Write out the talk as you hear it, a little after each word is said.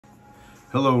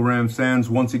Hello, Rams fans.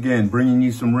 Once again, bringing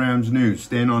you some Rams news.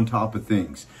 Staying on top of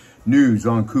things. News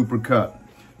on Cooper Kupp.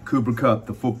 Cooper Kupp,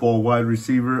 the football wide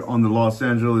receiver on the Los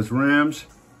Angeles Rams,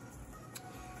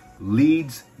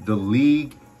 leads the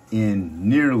league in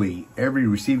nearly every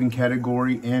receiving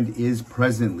category and is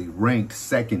presently ranked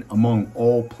second among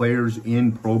all players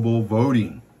in Pro Bowl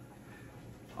voting.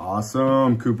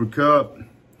 Awesome, Cooper Kupp.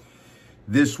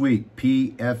 This week,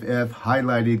 PFF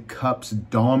highlighted Kupp's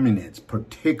dominance,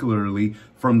 particularly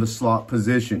from the slot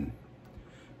position.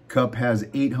 Kupp has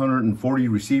 840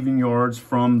 receiving yards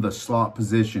from the slot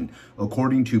position,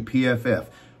 according to PFF,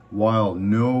 while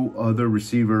no other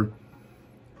receiver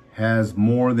has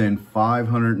more than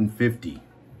 550.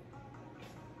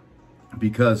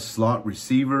 Because slot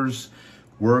receivers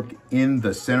work in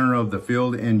the center of the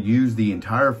field and use the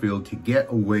entire field to get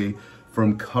away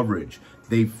from coverage,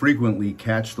 they frequently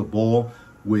catch the ball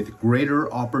with greater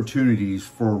opportunities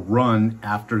for run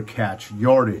after catch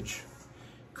yardage.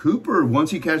 Cooper,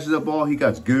 once he catches the ball, he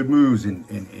got good moves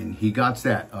and he got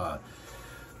that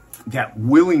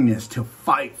willingness to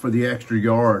fight for the extra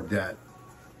yard, that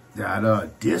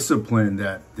discipline,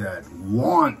 that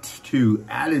want to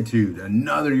attitude,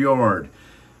 another yard,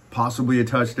 possibly a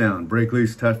touchdown, break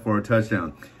loose touch for a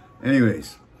touchdown.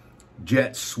 Anyways,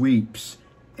 jet sweeps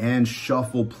and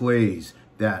shuffle plays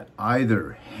that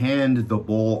either hand the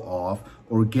ball off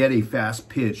or get a fast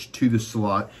pitch to the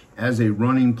slot as a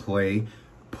running play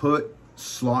put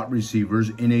slot receivers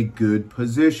in a good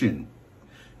position.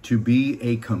 To be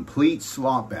a complete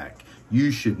slot back,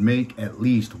 you should make at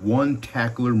least one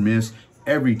tackler miss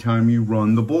every time you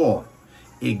run the ball,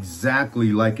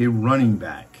 exactly like a running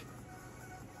back.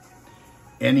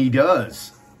 And he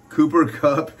does. Cooper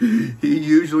Kupp, he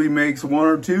usually makes one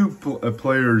or two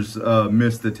players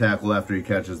miss the tackle after he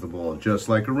catches the ball, just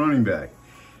like a running back.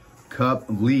 Kupp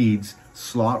leads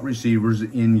slot receivers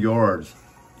in yards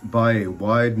by a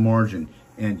wide margin,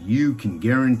 and you can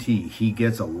guarantee he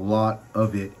gets a lot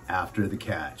of it after the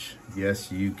catch. Yes,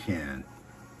 you can.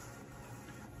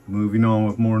 Moving on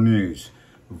with more news.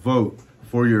 Vote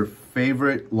for your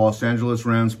favorite Los Angeles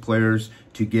Rams players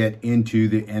to get into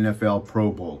the NFL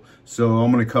Pro Bowl. So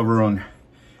I'm going to cover on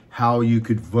how you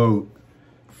could vote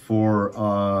for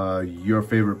your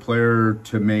favorite player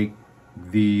to make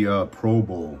the Pro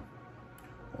Bowl,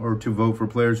 or to vote for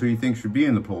players who you think should be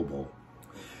in the Pro Bowl.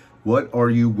 What are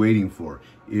you waiting for?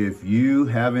 If you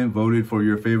haven't voted for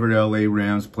your favorite LA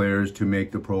Rams players to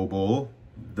make the Pro Bowl,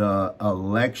 the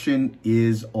election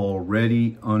is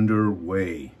already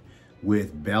underway,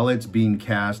 with ballots being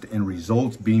cast and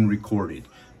results being recorded.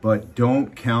 But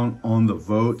don't count on the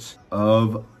votes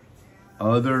of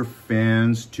other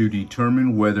fans to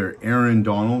determine whether Aaron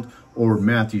Donald or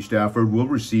Matthew Stafford will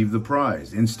receive the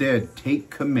prize. Instead,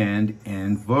 take command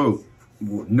and vote.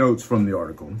 Notes from the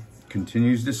article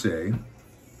continues to say,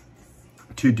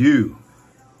 to do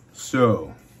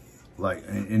so, like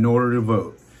in order to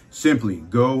vote, simply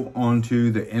go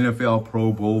onto the NFL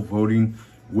Pro Bowl voting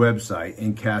website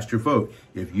and cast your vote.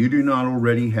 If you do not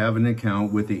already have an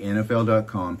account with the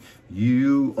NFL.com,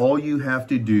 all you have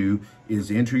to do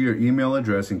is enter your email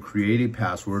address and create a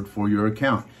password for your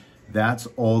account. That's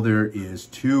all there is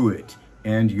to it,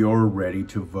 and you're ready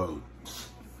to vote.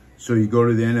 So you go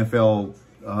to the NFL.com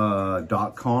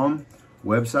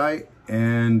website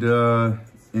and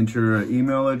enter an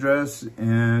email address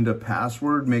and a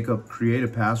password, create a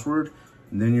password,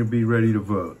 and then you'll be ready to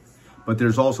vote. But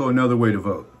there's also another way to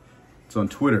vote. It's on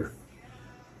Twitter.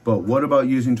 But what about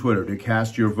using Twitter to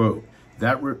cast your vote?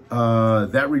 That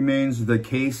remains the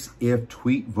case if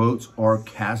tweet votes are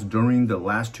cast during the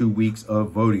last 2 weeks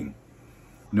of voting.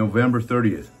 November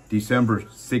 30th, December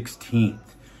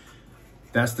 16th.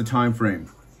 That's the time frame.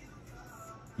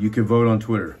 You can vote on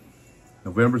Twitter.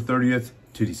 November 30th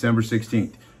to December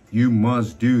 16th. You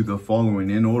must do the following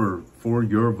in order for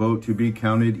your vote to be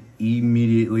counted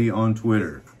immediately on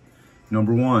Twitter.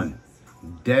 Number 1,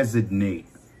 designate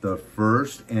the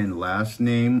first and last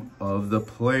name of the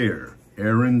player,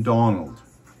 Aaron Donald.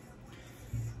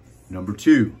 Number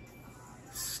 2,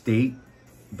 state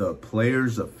the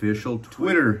player's official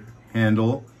Twitter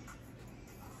handle,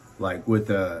 like with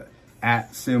the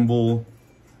 @ symbol,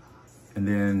 and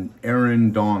then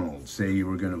Aaron Donald, say you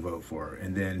were going to vote for,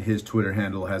 and then his Twitter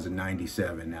handle has a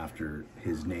 97 after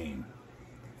his name.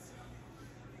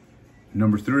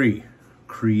 Number 3,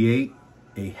 create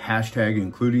a hashtag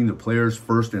including the player's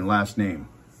first and last name.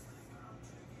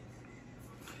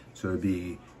 So it'd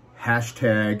be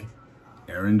hashtag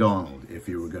Aaron Donald if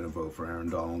you were going to vote for Aaron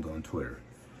Donald on Twitter.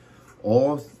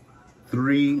 All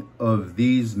 3 of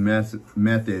these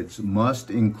methods must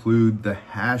include the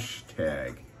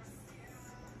hashtag.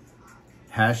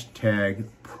 hashtag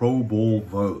Pro Bowl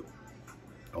vote.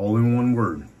 All in one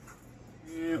word.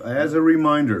 As a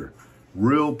reminder,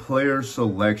 real player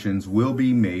selections will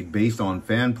be made based on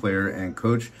fan, player, and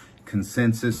coach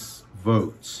consensus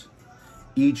votes.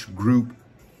 Each group's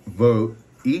vote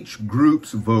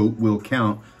will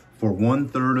count for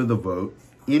 1/3 of the vote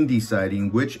in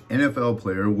deciding which NFL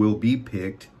player will be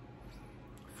picked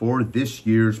for this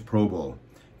year's Pro Bowl.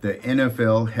 The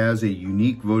NFL has a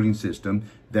unique voting system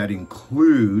that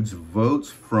includes votes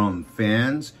from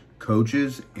fans,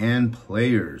 coaches, and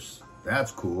players.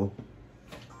 That's cool.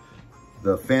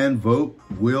 The fan vote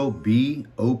will be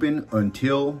open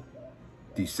until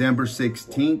December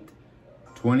 16th,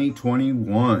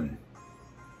 2021.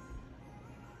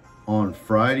 On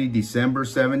Friday, December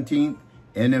 17th,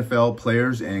 NFL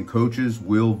players and coaches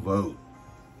will vote.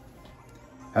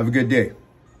 Have a good day.